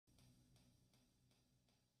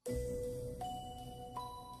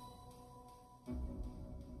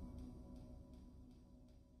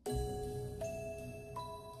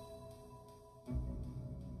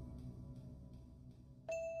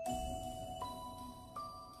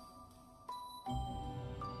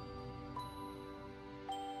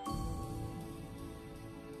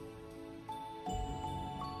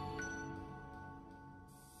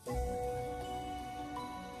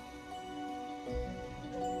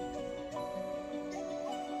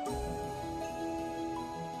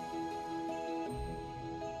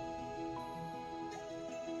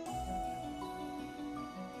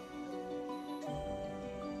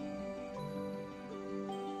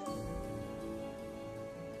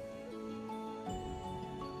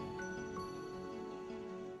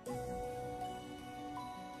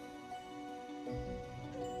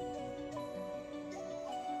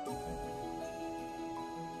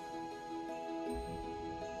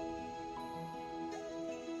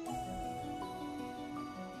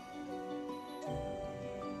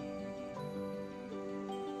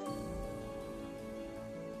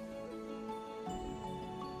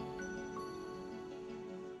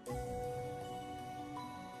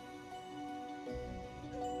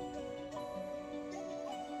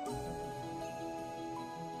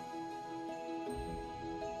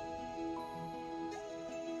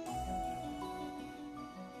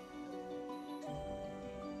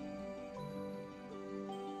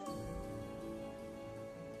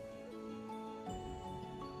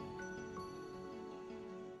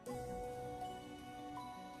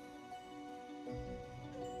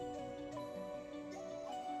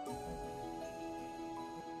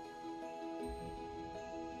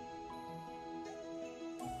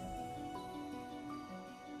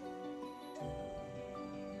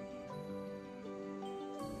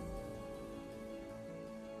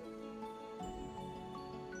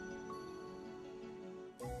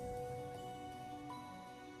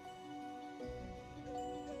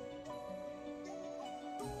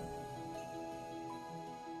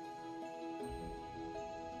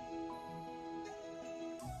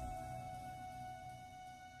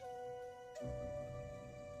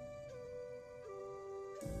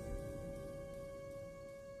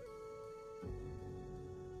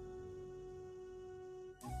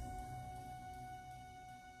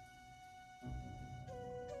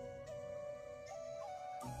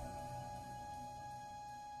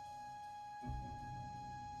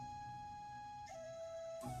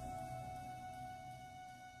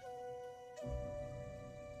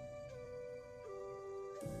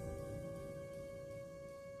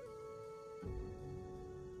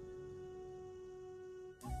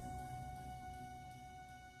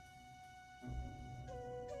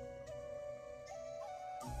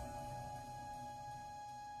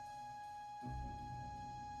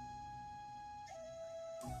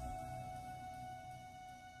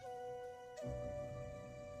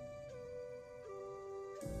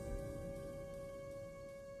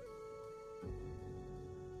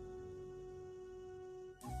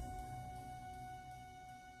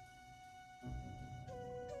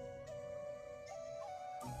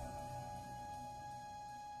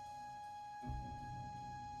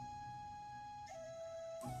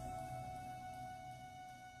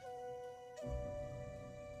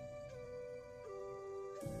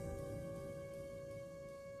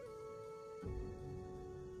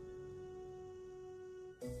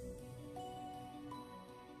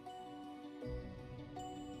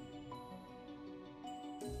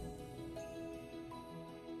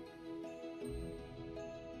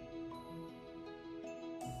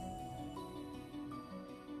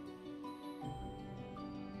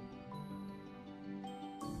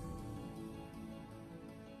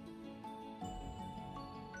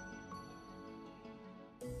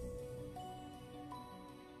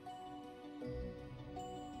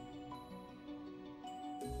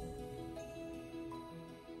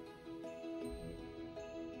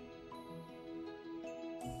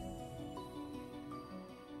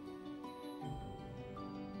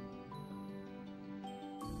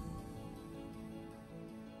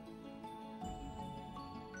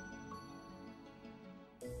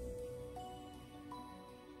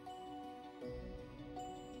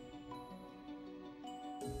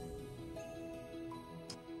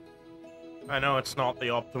I know it's not the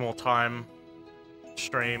optimal time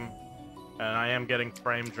stream, and I am getting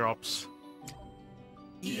frame drops,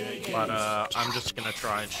 but I'm just gonna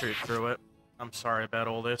try and shoot through it. I'm sorry about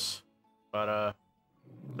all this, but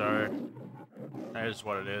so that is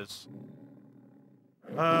what it is.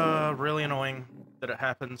 Really annoying that it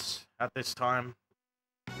happens at this time,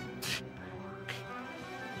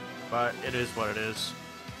 but it is what it is.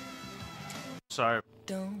 So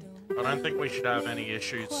I don't think we should have any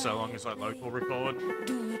issues so long as I local record.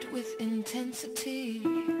 Do it with intensity.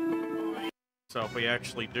 So if we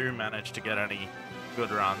actually do manage to get any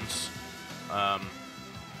good runs, I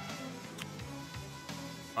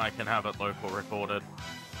can have it local recorded.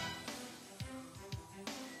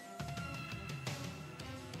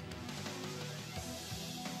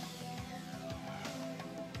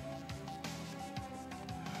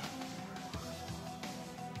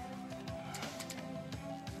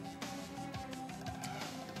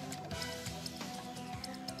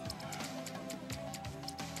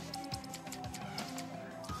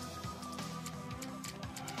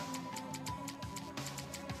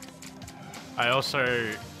 I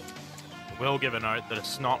also will give a note that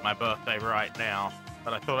it's not my birthday right now,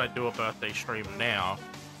 but I thought I'd do a birthday stream now,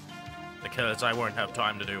 because I won't have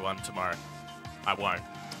time to do one tomorrow. I won't.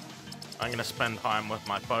 I'm gonna spend time with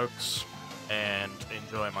my folks and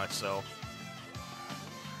enjoy myself.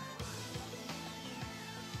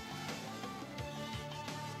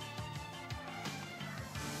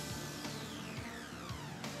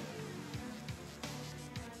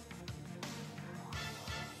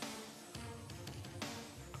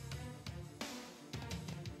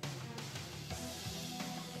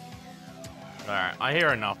 Alright, I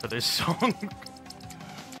hear enough of this song.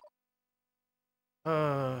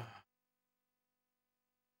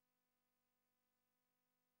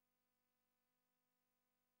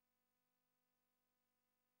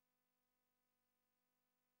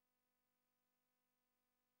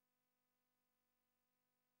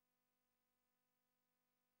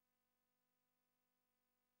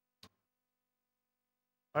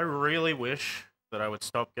 I really wish that I would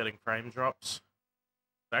stop getting frame drops.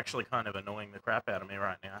 It's actually kind of annoying the crap out of me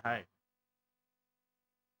right now, hey.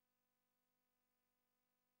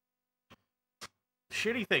 The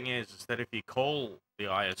shitty thing is that if you call the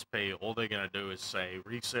ISP, all they're going to do is say,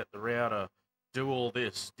 reset the router, do all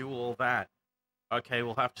this, do all that. Okay,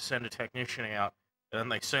 we'll have to send a technician out. And then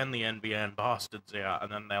they send the NBN bastards out, and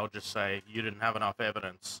then they'll just say, you didn't have enough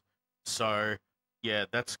evidence. So, yeah,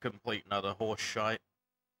 that's complete and utter horse shite.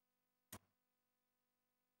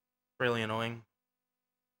 Really annoying.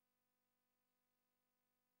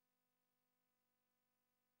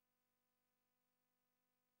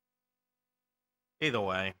 Either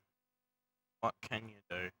way, what can you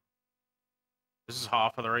do? This is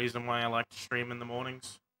half of the reason why I like to stream in the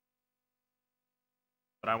mornings.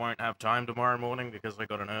 But I won't have time tomorrow morning because I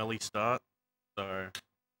got an early start. So,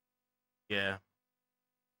 yeah.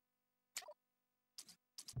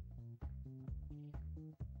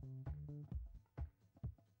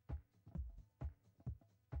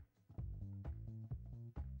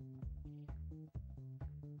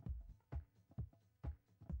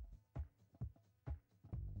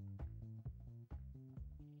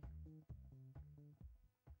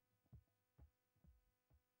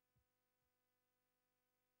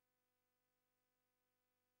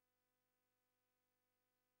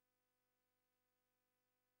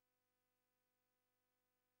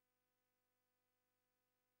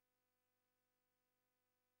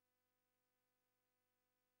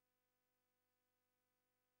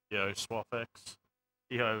 Yo, SwapX.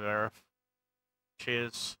 Yo, Verif.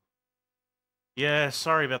 Cheers. Yeah,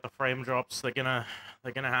 sorry about the frame drops. They're gonna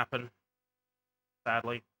happen.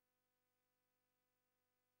 Sadly.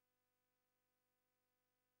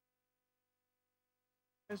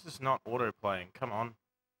 This is not auto-playing. Come on.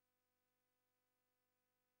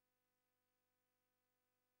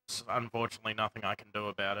 There's unfortunately nothing I can do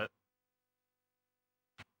about it.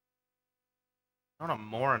 What I'm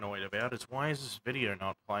more annoyed about is why is this video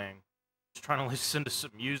not playing? Just trying to listen to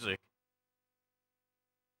some music.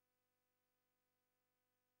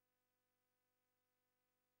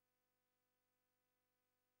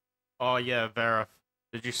 Oh yeah, Verif.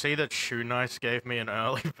 Did you see that Shoe Nice gave me an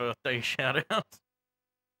early birthday shout out?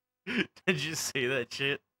 Did you see that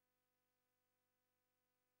shit?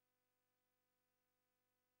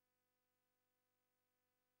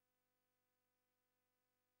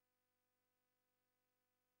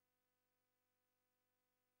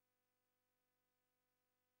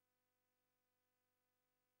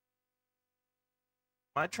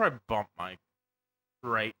 Might try bump my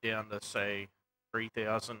rate down to say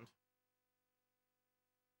 3,000.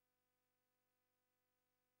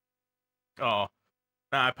 Oh,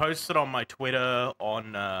 no, I posted on my Twitter,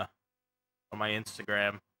 on my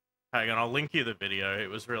Instagram. Hang on, I'll link you the video. It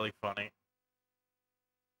was really funny.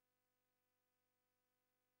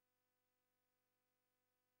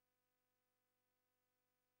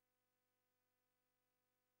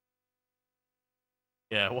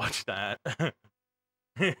 Yeah, watch that.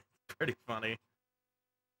 Pretty funny.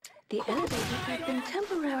 The elevators have been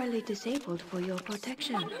temporarily disabled for your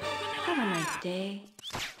protection. Have a nice day.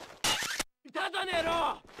 ただねえ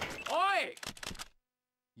ろおい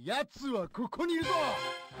奴はここにいるぞ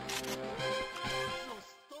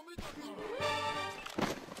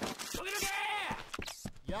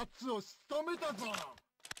奴を仕留めたぞ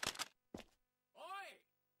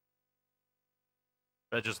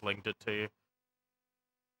I just linked it to you.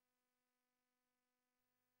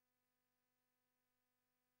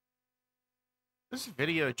 This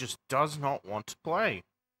video just does not want to play.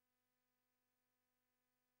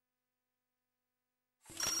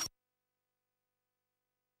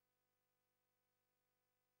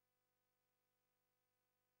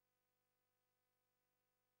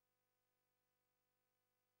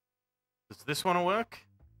 Does this want to work?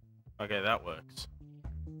 Okay, that works.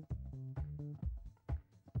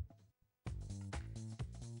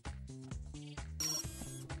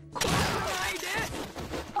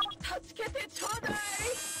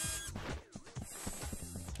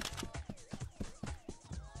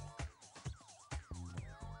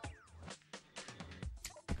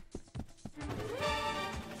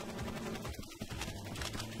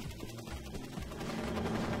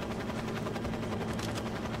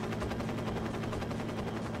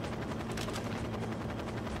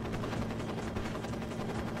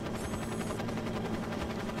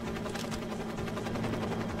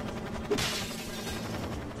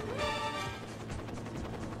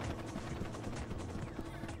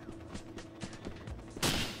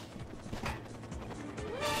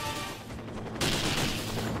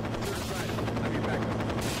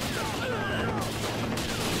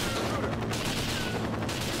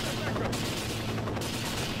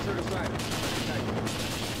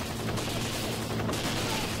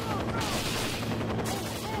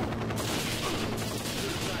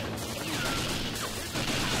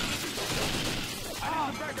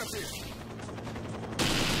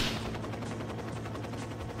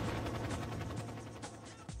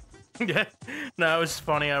 Yeah, no, it was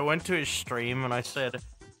funny. I went to his stream and I said,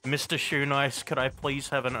 Mr. Shoe Nice, could I please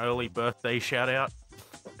have an early birthday shout out?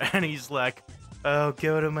 And he's like, oh,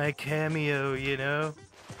 go to my cameo, you know?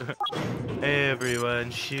 Hey everyone,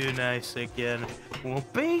 Shoe Nice again. Well,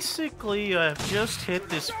 basically, I've just hit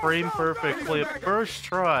this frame perfect clip first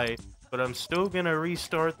try, but I'm still gonna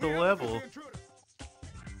restart the level.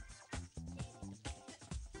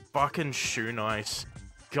 Fucking Shoe Nice.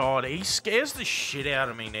 God, he scares the shit out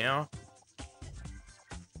of me now.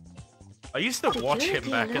 I used to watch him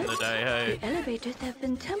back in the day, hey. The elevators have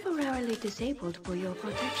been temporarily disabled for your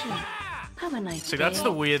protection. Have a nice day. See, that's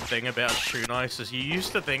the weird thing about Shoe Nice, is you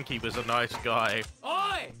used to think he was a nice guy.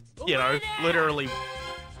 You know, literally,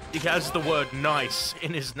 he has the word nice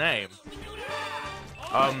in his name.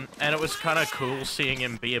 And it was kind of cool seeing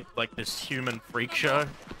him be like this human freak show.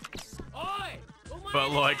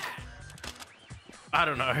 But like, I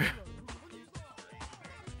don't know.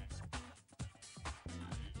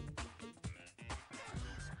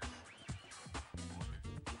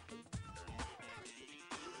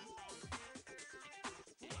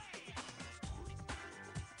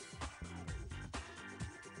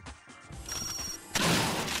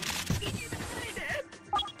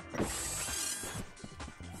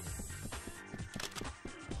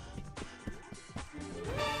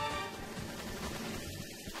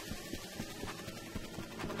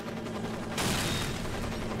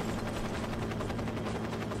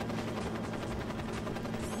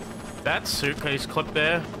 That suitcase clip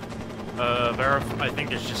there, I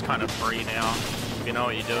think it's just kind of free now, if you know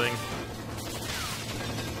what you're doing.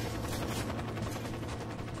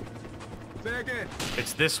 Say again.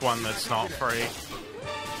 It's this one that's not free.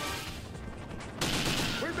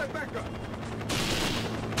 Where's that backup?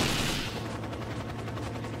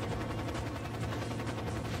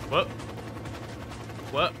 What?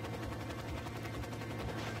 What?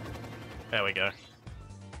 There we go.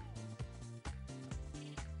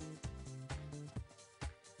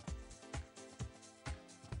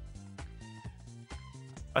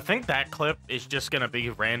 I think that clip is just gonna be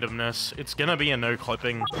randomness. It's gonna be a no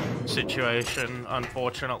clipping situation,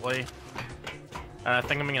 unfortunately. And I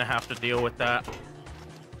think I'm gonna have to deal with that.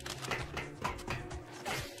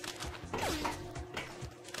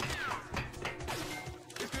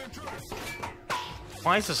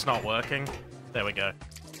 Why is this not working? There we go.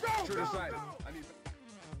 Intruder sighted. I need...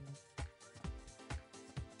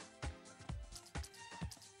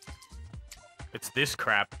 It's this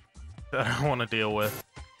crap that I want to deal with.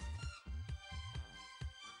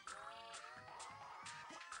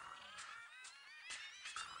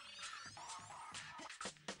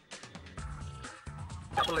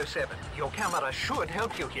 .007, your camera should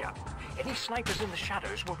help you here. Any snipers in the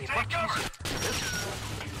shadows will be much easier.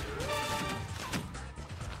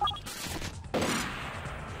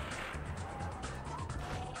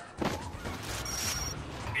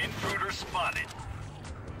 Intruder spotted.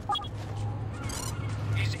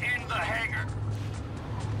 He's in the hangar.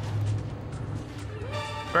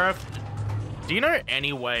 Bro, do you know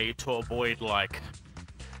any way to avoid, like,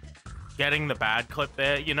 getting the bad clip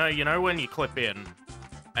there? You know when you clip in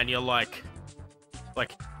and you're like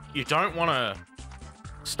you don't want to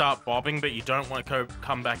start bobbing, but you don't want to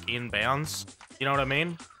come back in bounds. You know what I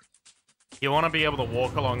mean? You want to be able to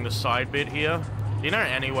walk along the side bit here. Do you know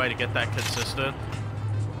any way to get that consistent?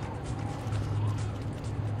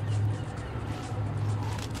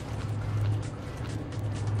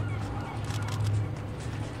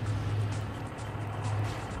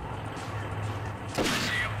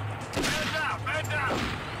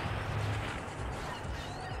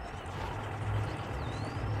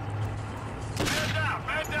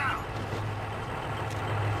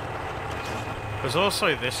 There's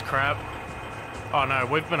also this crap. Oh no,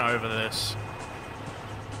 we've been over this.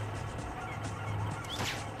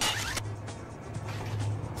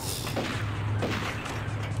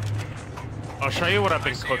 I'll show you what I've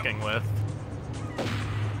been cooking with.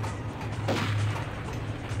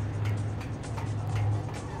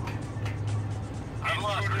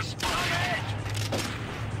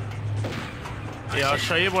 Yeah, I'll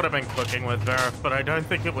show you what I've been cooking with, Verif, but I don't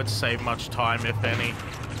think it would save much time, if any.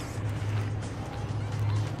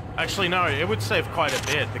 Actually, no, it would save quite a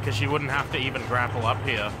bit, because you wouldn't have to even grapple up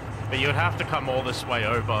here. But you would have to come all this way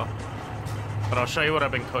over. But I'll show you what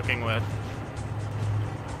I've been cooking with.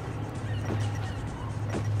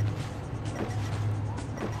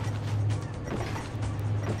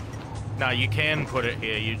 Now, you can put it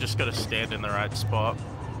here, you just gotta stand in the right spot.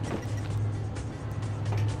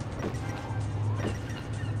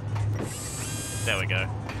 There we go.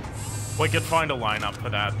 We could find a lineup for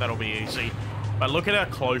that, that'll be easy. But look at how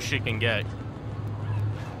close you can get.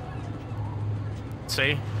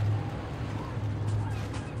 See?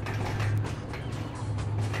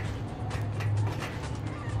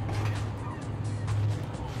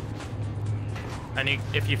 And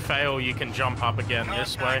if you fail, you can jump up again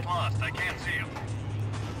this way. Lost. I can't see him.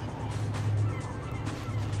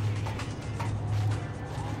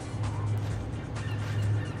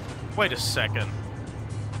 Wait a second.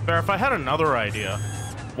 But if I had another idea,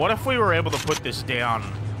 what if we were able to put this down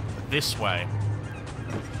this way?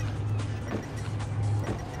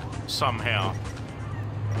 Somehow.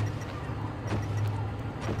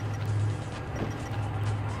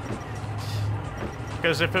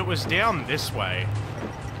 Because if it was down this way...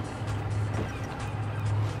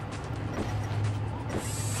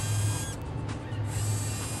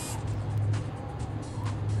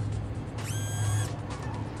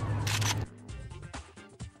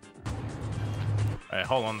 Hey,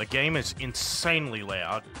 hold on, the game is insanely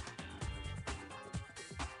loud.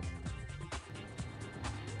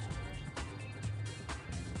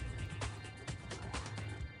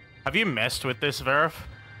 Have you messed with this, Verif?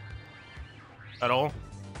 At all?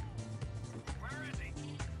 Where is he?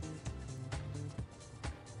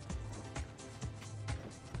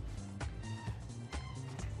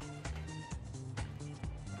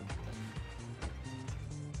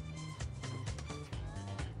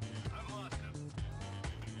 I've lost him.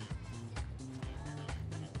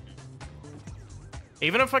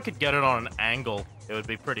 Even if I could get it on an angle, it would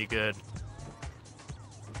be pretty good.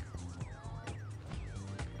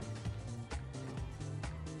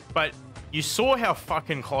 But you saw how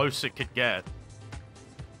fucking close it could get,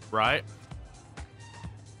 right?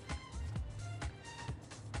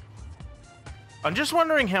 I'm just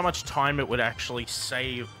wondering how much time it would actually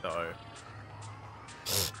save, though.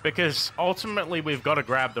 Because ultimately we've got to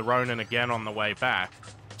grab the Ronin again on the way back.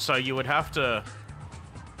 So you would have to...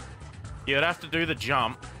 You'd have to do the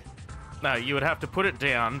jump. No, you would have to put it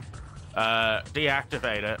down,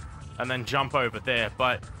 deactivate it, and then jump over there.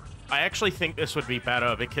 But I actually think this would be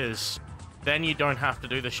better because then you don't have to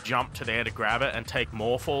do this jump to there to grab it and take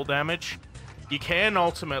more fall damage. You can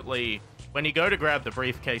ultimately, when you go to grab the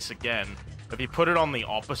briefcase again, if you put it on the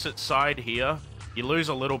opposite side here, you lose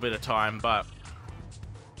a little bit of time, but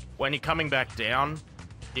when you're coming back down,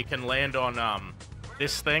 you can land on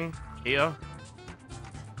this thing here.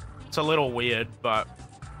 It's a little weird, but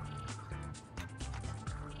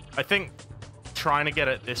I think trying to get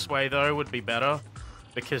it this way, though, would be better.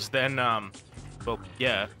 Because then, well,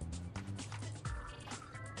 yeah.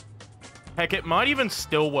 Heck, it might even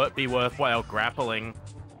still be worthwhile grappling.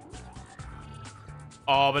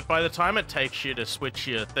 Oh, but by the time it takes you to switch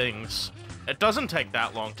your things, it doesn't take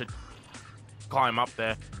that long to climb up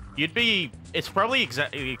there. It's probably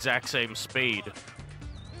the exact same speed,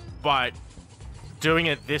 but doing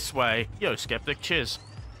it this way, yo, Skeptic, cheers.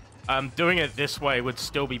 Doing it this way would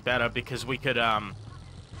still be better because we could,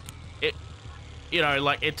 you know,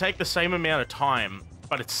 like, it'd take the same amount of time,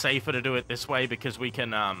 but it's safer to do it this way because we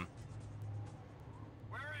can,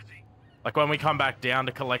 like, when we come back down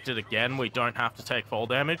to collect it again, we don't have to take fall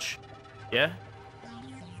damage. Yeah?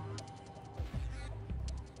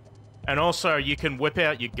 And also, you can whip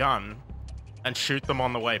out your gun and shoot them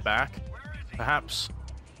on the way back. Perhaps.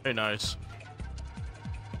 Who knows?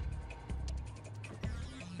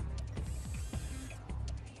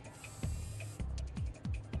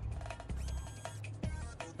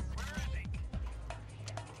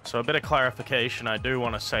 So a bit of clarification, I do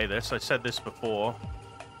want to say this. I said this before.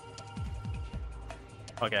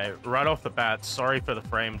 Okay, right off the bat, sorry for the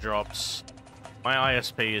frame drops. My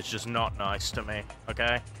ISP is just not nice to me,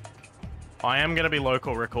 okay? I am going to be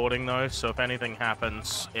local recording, though, so if anything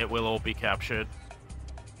happens, it will all be captured.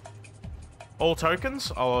 All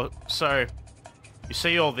tokens? Oh, so, you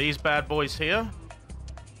see all these bad boys here?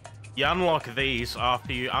 You unlock these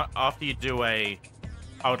after you do a...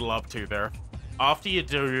 I would love to, Verif. After you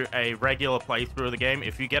do a regular playthrough of the game,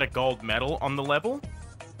 if you get a gold medal on the level,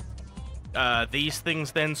 these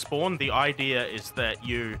things then spawn. The idea is that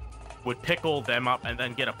you would pick all them up and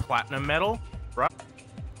then get a platinum medal, right?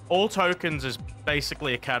 All tokens is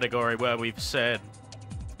basically a category where we've said,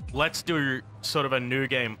 let's do sort of a new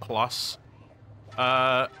game plus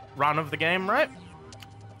run of the game, right?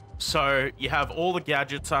 So you have all the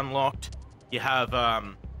gadgets unlocked. You have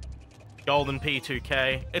golden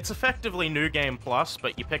P2K. It's effectively new game plus,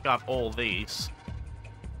 but you pick up all these.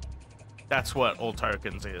 That's what all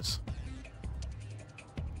tokens is.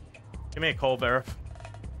 Give me a call, Verif.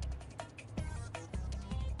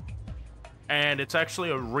 And it's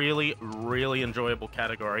actually a really, really enjoyable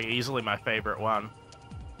category. Easily my favorite one.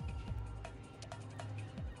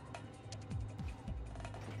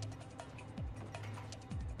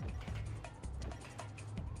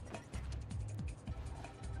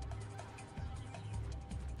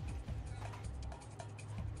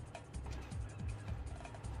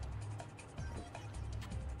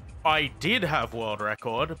 I did have world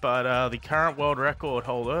record, but the current world record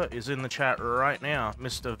holder is in the chat right now,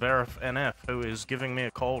 Mr. Verif NF, who is giving me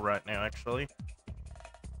a call right now, actually.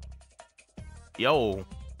 Yo.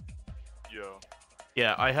 Yo.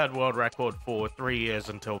 Yeah, I had world record for 3 years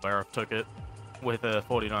until Verif took it with a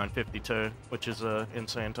 49.52, which is a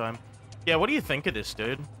insane time. Yeah, what do you think of this,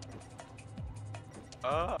 dude?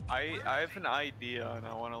 I have an idea, and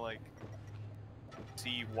I want to, like,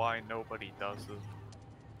 see why nobody does it.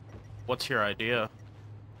 What's your idea?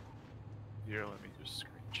 Here, let me just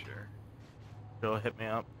screen share. Go hit me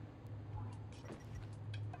up.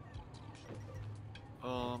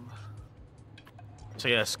 So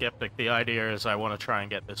yeah, Skeptic, the idea is I want to try and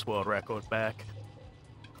get this world record back.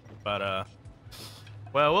 But,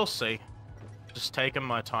 well, we'll see. Just taking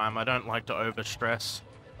my time. I don't like to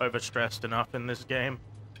overstressed enough in this game.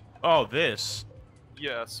 Oh, this.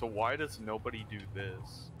 Yeah, so why does nobody do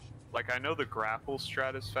this? Like, I know the grapple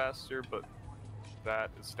strat is faster, but that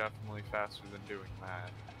is definitely faster than doing that.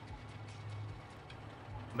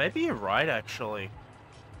 Maybe you're right, actually.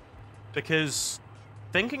 Because,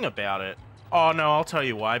 thinking about it... Oh, no, I'll tell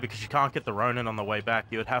you why. Because you can't get the Ronin on the way back.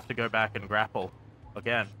 You would have to go back and grapple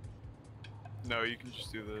again. No, you can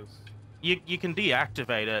just do this. You can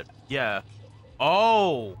deactivate it, yeah.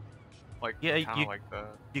 Oh! Like, yeah, kinda like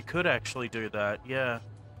that. You could actually do that, yeah.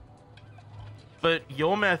 But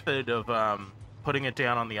your method of putting it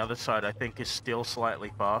down on the other side, I think, is still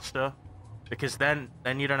slightly faster. Because then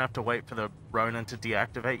you don't have to wait for the Ronin to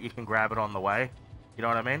deactivate. You can grab it on the way. You know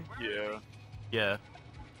what I mean? Yeah. Yeah.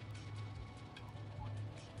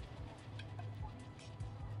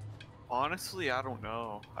 Honestly, I don't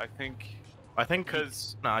know. I think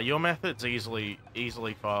because nah, your method's easily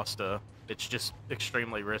faster. It's just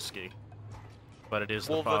extremely risky. But it is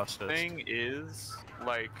the fastest. Well, the thing is,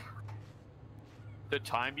 like, the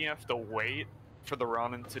time you have to wait for the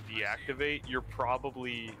Ronin to deactivate, you're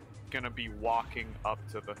probably gonna be walking up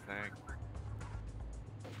to the thing.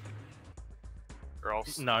 Or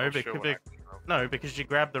else no, because you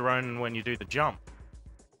grab the Ronin when you do the jump.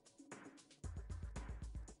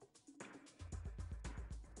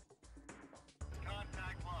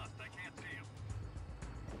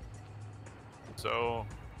 So,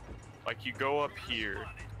 like, you go up here,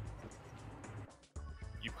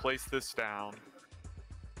 you place this down.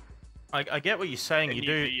 I get what you're saying. And You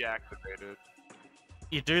do deactivate it.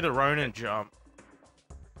 You do the Ronin jump.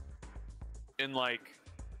 And like,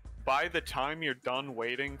 by the time you're done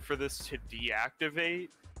waiting for this to deactivate,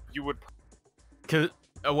 you would. Cause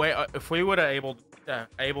if we were able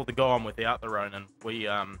to go on without the Ronin, we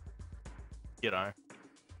you know,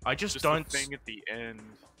 I just don't. The thing at the end.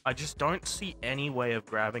 I just don't see any way of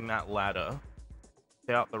grabbing that ladder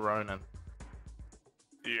without the Ronin.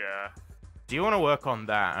 Yeah. Do you want to work on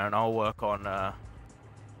that, and I'll work on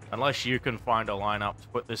unless you can find a lineup to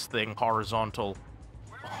put this thing horizontal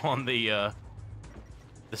on the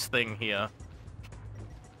this thing here.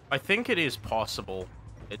 I think it is possible.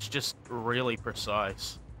 It's just really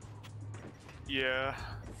precise. Yeah.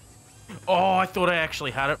 Oh, I thought I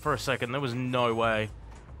actually had it for a second. There was no way.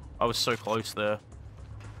 I was so close there.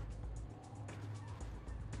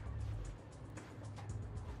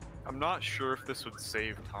 I'm not sure if this would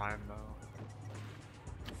save time, though.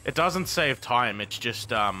 It doesn't save time. It's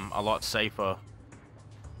just a lot safer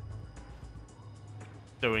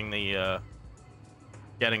doing the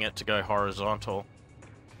getting it to go horizontal.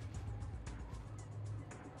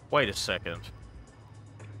 Wait a second.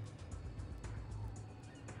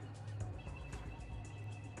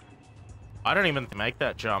 I don't even make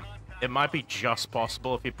that jump. It might be just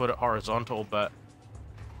possible if you put it horizontal, but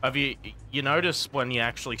have you notice when you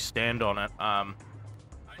actually stand on it,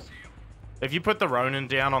 if you put the Ronin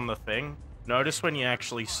down on the thing, notice when you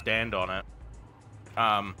actually stand on it,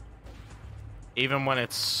 even when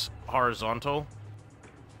it's horizontal,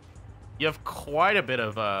 you have quite a bit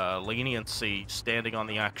of leniency standing on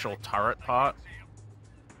the actual turret part.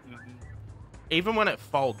 Mm-hmm. Even when it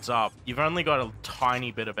folds up, you've only got a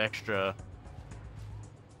tiny bit of extra,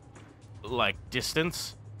 like,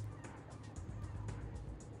 distance.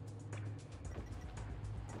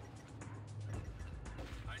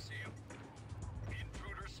 I see him.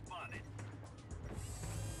 Intruder spotted.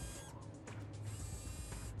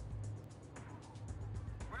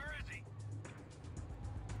 Where is he?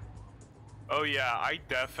 Oh yeah, I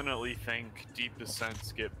definitely think Deep Descent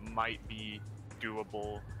skip might be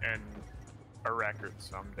doable and a record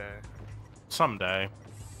someday. Someday.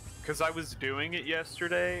 Because I was doing it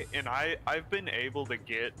yesterday, and I've been able to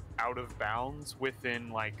get out of bounds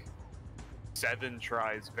within, like, 7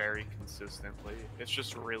 tries very consistently. It's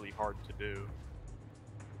just really hard to do.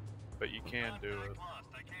 But you can do it.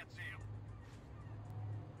 I can't see him.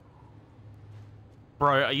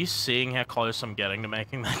 Bro, are you seeing how close I'm getting to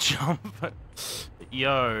making that jump?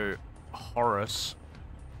 Yo, Horace.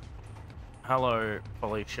 Hello,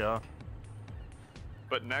 Felicia.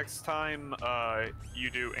 But next time you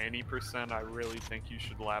do any percent, I really think you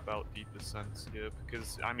should lap out Deep Descent skip.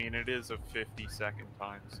 Because, I mean, it is a 50-second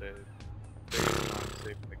time save. Biggest time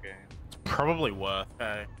save in the game. It's probably worth,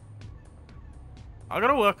 hey. I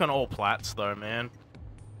gotta work on all plats, though, man.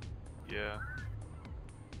 Yeah.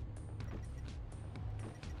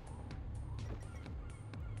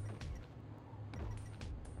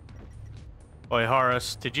 Oi,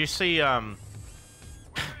 Horace, did you see,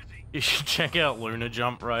 you should check out Luna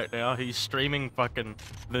Jump right now. He's streaming fucking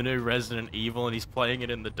the new Resident Evil, and he's playing it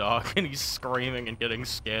in the dark, and he's screaming and getting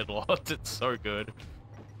scared lots. It's so good.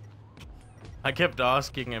 I kept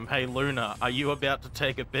asking him, hey Luna, are you about to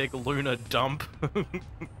take a big Luna dump?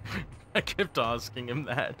 I kept asking him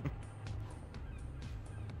that.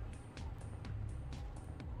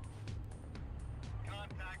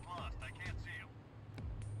 Contact lost. I can't see him.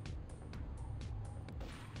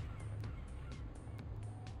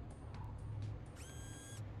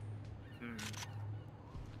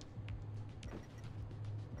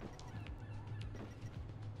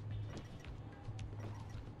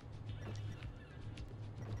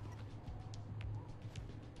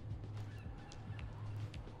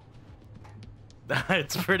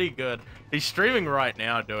 It's pretty good. He's streaming right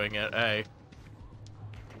now doing it, eh?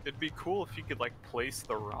 It'd be cool if you could, like, place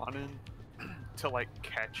the Ronin to, like,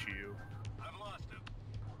 catch you. I've lost him.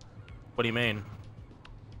 What do you mean?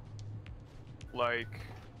 Like,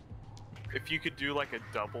 if you could do, like, a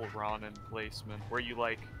double Ronin placement, where you,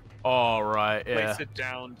 like, Oh, right, yeah. place it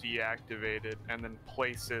down, deactivate it, and then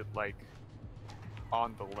place it, like,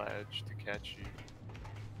 on the ledge to catch you.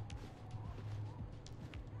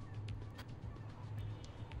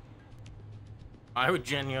 I would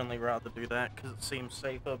genuinely rather do that because it seems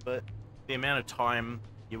safer, but the amount of time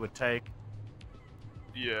you would take.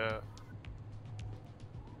 Yeah.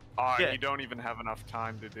 Yeah. You don't even have enough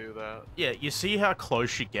time to do that. Yeah, you see how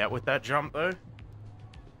close you get with that jump, though?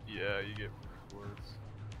 Yeah, you get worse.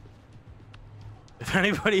 If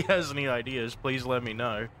anybody has any ideas, please let me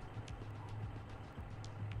know.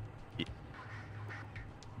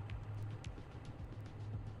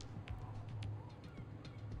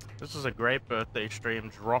 This is a great birthday stream,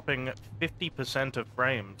 dropping 50% of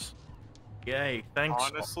frames. Yay, thanks.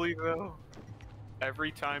 Honestly, though,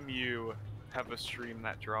 every time you have a stream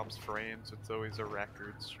that drops frames, it's always a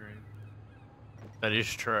record stream. That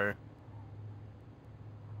is true.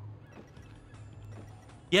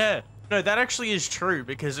 Yeah, no, that actually is true,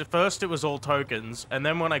 because at first it was all tokens, and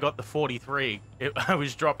then when I got the 43, I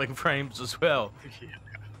was dropping frames as well. Yeah.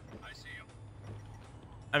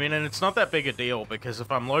 I mean, and it's not that big a deal, because if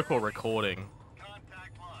I'm local recording...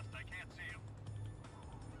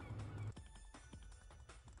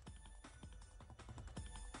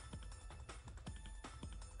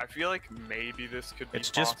 I feel like maybe this could be It's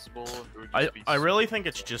just- possible. It would just be I really think super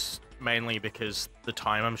it's just mainly because the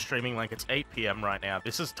time I'm streaming, like, it's 8 PM right now.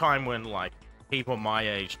 This is time when, like, people my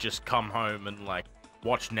age just come home and, like,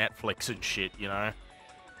 watch Netflix and shit, you know?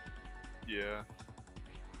 Yeah.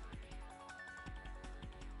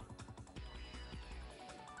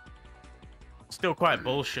 Still quite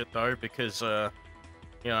bullshit, though, because, you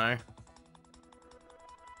know...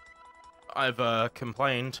 I've,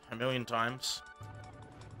 complained a million times.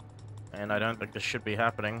 And I don't think this should be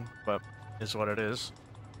happening, but is what it is.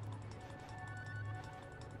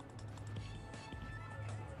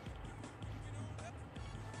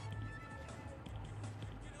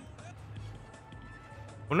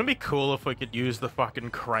 Wouldn't it be cool if we could use the fucking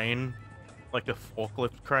crane? Like the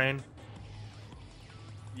forklift crane?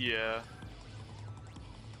 Yeah.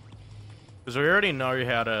 Because we already know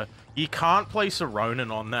how to... You can't place a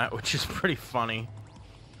Ronin on that, which is pretty funny.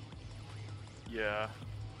 Yeah.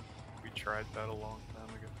 We tried that a long time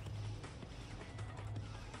ago.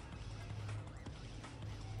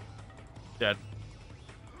 Dead.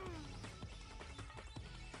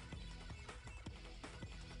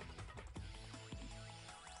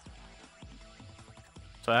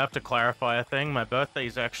 So I have to clarify a thing. My birthday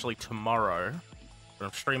is actually tomorrow. But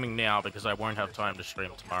I'm streaming now because I won't have time to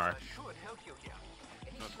stream tomorrow.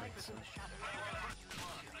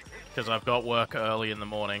 Because I've got work early in the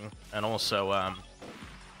morning, and also,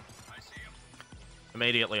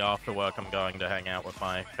 immediately after work I'm going to hang out with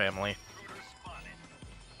my family.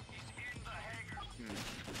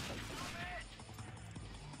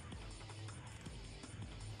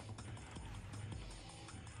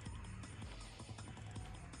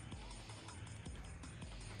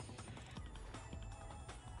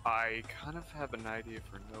 I kind of have an idea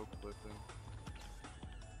for no clipping.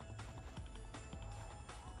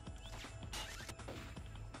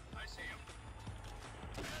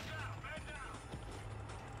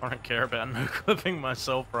 I don't care about no clipping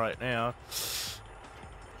myself right now.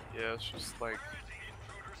 Yeah, it's just like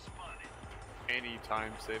any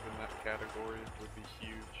time save in that category would be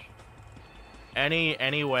huge.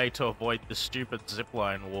 Any way to avoid the stupid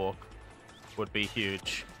zipline walk would be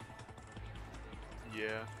huge.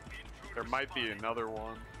 Yeah, there might be another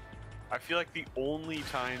one. I feel like the only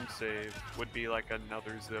time save would be like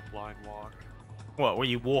another zipline walk. What, where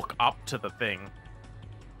you walk up to the thing?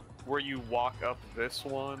 Where you walk up this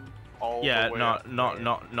one all Yeah, the way up there.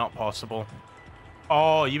 not possible.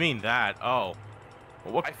 Oh, you mean that? Oh.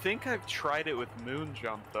 What? I think I've tried it with moon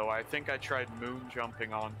jump though. I think I tried moon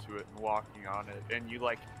jumping onto it and walking on it, and you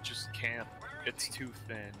like just can't. It's too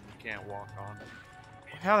thin. You can't walk on it.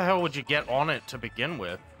 How the hell would you get on it to begin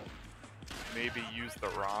with? Maybe use the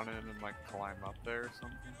Ronin and like climb up there or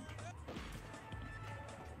something.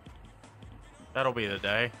 That'll be the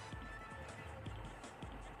day.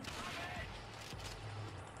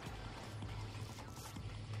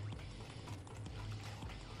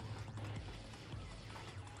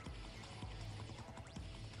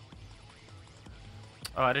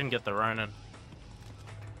 Oh, I didn't get the Ronin.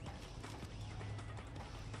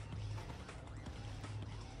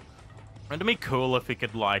 It'd be cool if we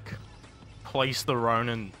could, like, place the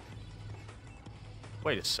Ronin...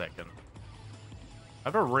 Wait a second. I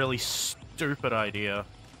have a really stupid idea.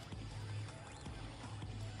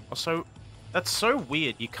 Also, that's so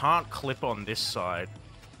weird. You can't clip on this side.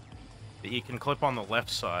 But you can clip on the left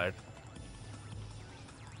side.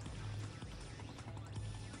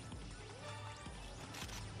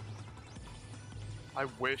 I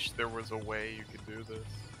wish there was a way you could do this.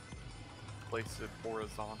 Place it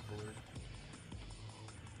horizontally.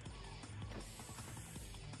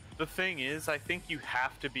 The thing is, I think you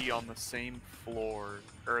have to be on the same floor,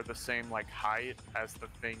 or the same, like, height as the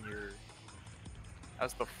thing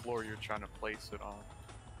as the floor you're trying to place it on.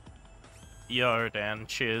 Yo, Dan,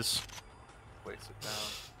 cheers. Place it down.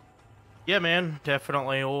 Yeah, man,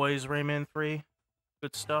 definitely always Rayman 3.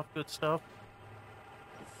 Good stuff, good stuff.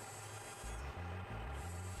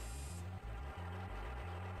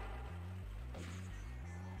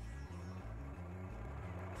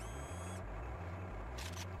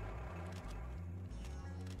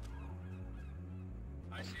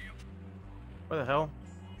 I see you. Where the hell?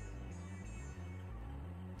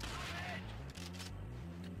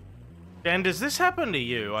 Dan, does this happen to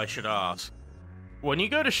you, I should ask? When you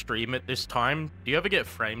go to stream at this time, do you ever get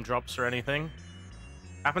frame drops or anything?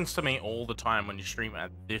 Happens to me all the time when you stream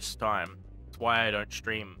at this time. That's why I don't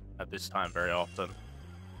stream at this time very often.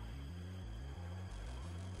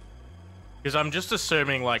 Because I'm just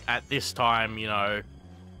assuming, like, at this time, you know,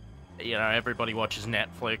 everybody watches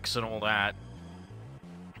Netflix and all that.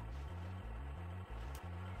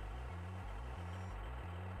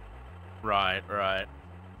 Right, right.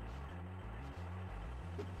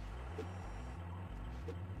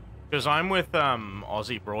 Because I'm with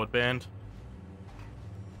Aussie Broadband.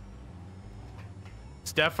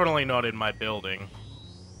 It's definitely not in my building.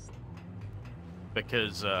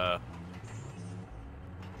 Because,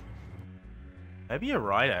 maybe you're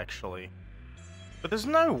right, actually. But there's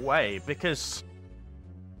no way, because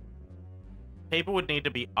people would need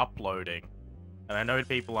to be uploading. And I know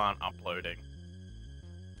people aren't uploading.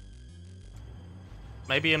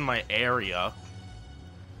 Maybe in my area.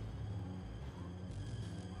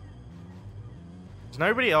 There's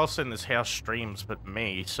nobody else in this house streams but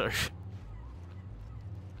me, so...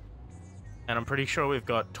 And I'm pretty sure we've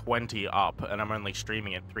got 20 up, and I'm only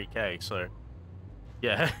streaming at 3K, so...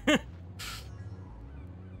 Yeah.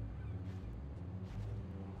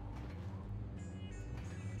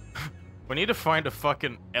 We need to find a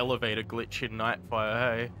fucking elevator glitch in Nightfire,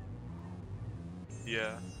 hey?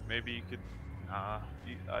 Yeah, maybe you could... I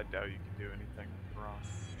doubt you can do anything wrong.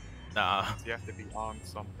 Nah. You have to be on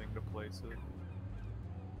something to place it.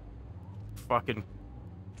 Fucking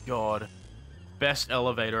god. Best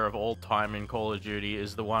elevator of all time in Call of Duty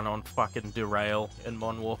is the one on fucking Derail in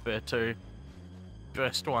Modern Warfare 2.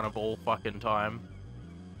 Best one of all fucking time.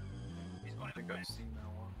 I think I've seen that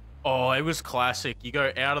one. Oh, it was classic. You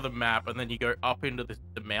go out of the map and then you go up into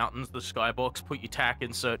the mountains, the skybox, put your tac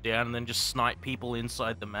insert down, and then just snipe people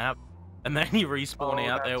inside the map. And then you respawn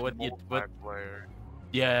out there with your...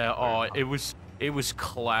 Yeah, oh, it was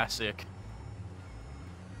classic.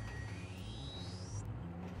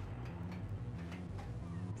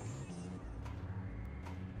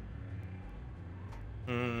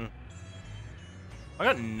 I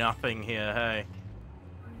got nothing here, hey.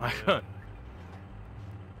 I got...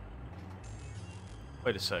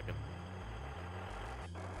 Wait a second.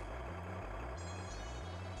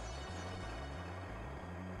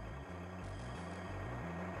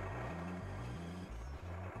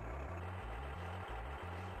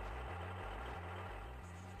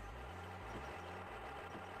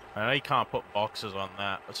 I know you can't put boxes on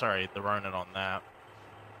that. Sorry, the Ronin on that.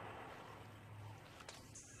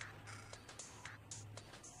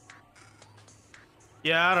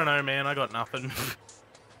 Yeah, I don't know, man. I got nothing.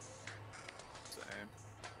 Same.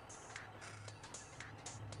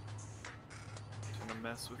 Gonna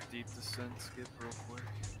mess with deep descent skip real quick.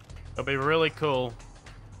 It'll be really cool.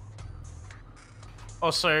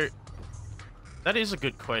 Also, that is a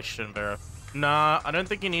good question, Vera. Nah, I don't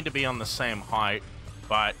think you need to be on the same height,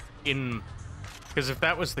 but in... Because if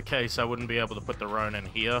that was the case, I wouldn't be able to put the Ronin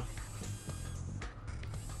here.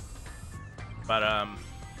 But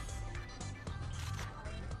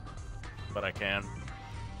I can.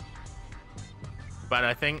 But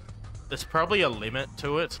I think there's probably a limit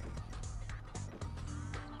to it.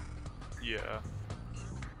 Yeah.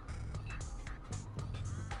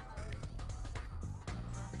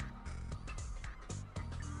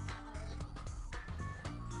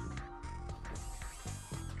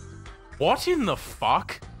 What in the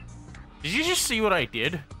fuck? Did you just see what I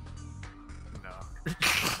did? No.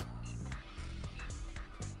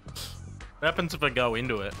 What happens if I go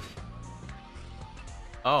into it?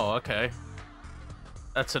 Oh, okay.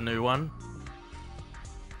 That's a new one.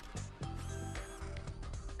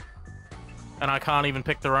 And I can't even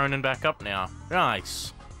pick the Ronin back up now.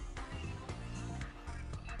 Nice.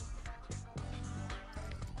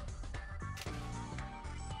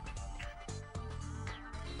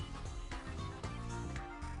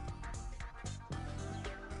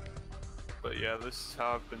 But yeah, this is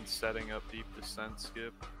how I've been setting up deep descent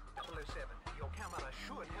skip. 007, your camera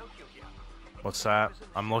should help you here. What's that?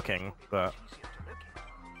 I'm looking, but...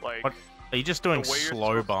 Like, What? Are you just doing the way you're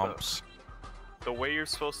slow supposed to- bumps? The way you're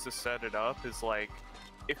supposed to set it up is like,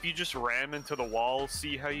 if you just ram into the wall,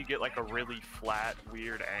 see how you get like a really flat,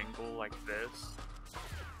 weird angle like this?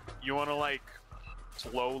 You want to like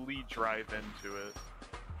slowly drive into it.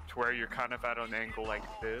 to where you're kind of at an angle like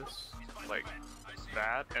this, like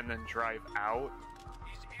that, and then drive out,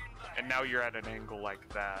 and now you're at an angle like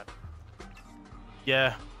that.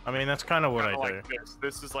 Yeah, I mean, that's kind of what I Kinda do. like this.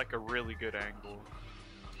 This is like a really good angle.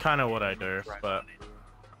 Kind of what I do, Right. but...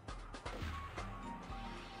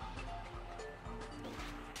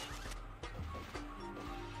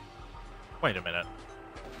 Wait a minute.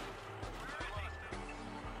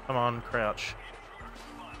 Come on, crouch.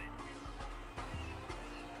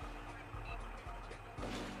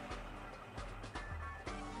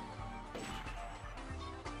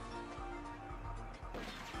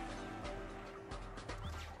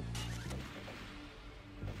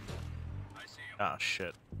 Ah,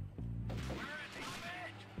 shit.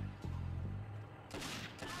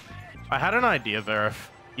 I had an idea, Verif.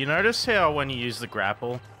 You notice how when you use the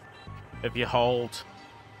grapple, if you hold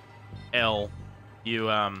L, you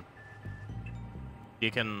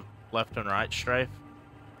can left and right strafe?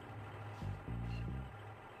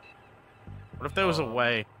 What if there was a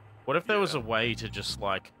way? What if there was a way to just,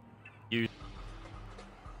 like, use...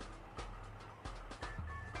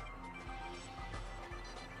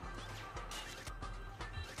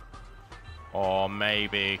 Or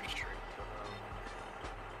maybe...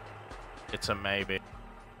 It's a maybe.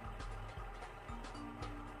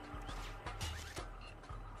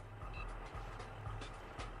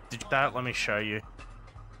 Did that? Let me show you.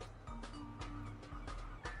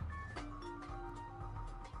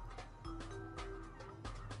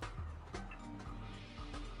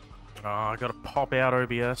 Oh, I gotta pop out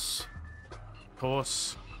OBS. Of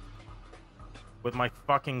course. With my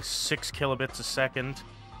fucking 6 kilobits a second.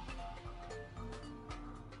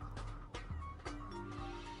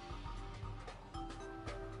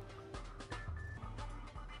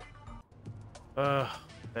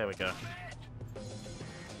 There we go.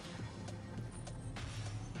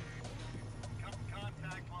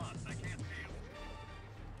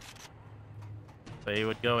 So you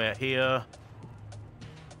would go out here.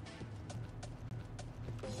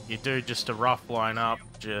 You do just a rough line up,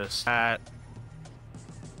 just at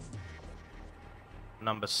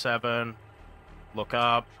number 7. Look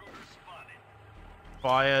up.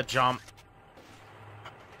 Fire, jump.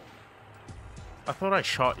 I thought I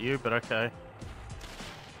shot you, but okay.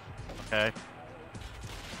 Okay.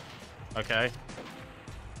 Okay.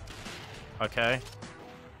 Okay.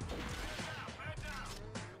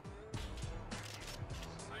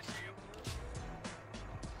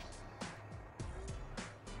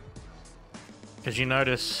 Because you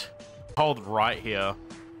notice, hold right here,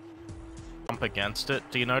 jump against it.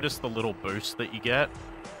 Do you notice the little boost that you get,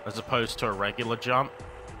 as opposed to a regular jump?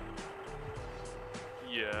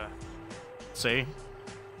 Yeah. See?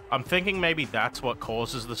 I'm thinking maybe that's what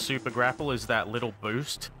causes the super grapple, is that little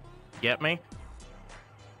boost. Get me?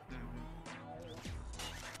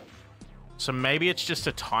 So maybe it's just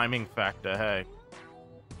a timing factor, hey?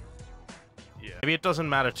 Yeah. Maybe it doesn't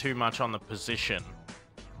matter too much on the position,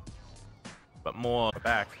 but more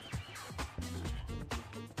back.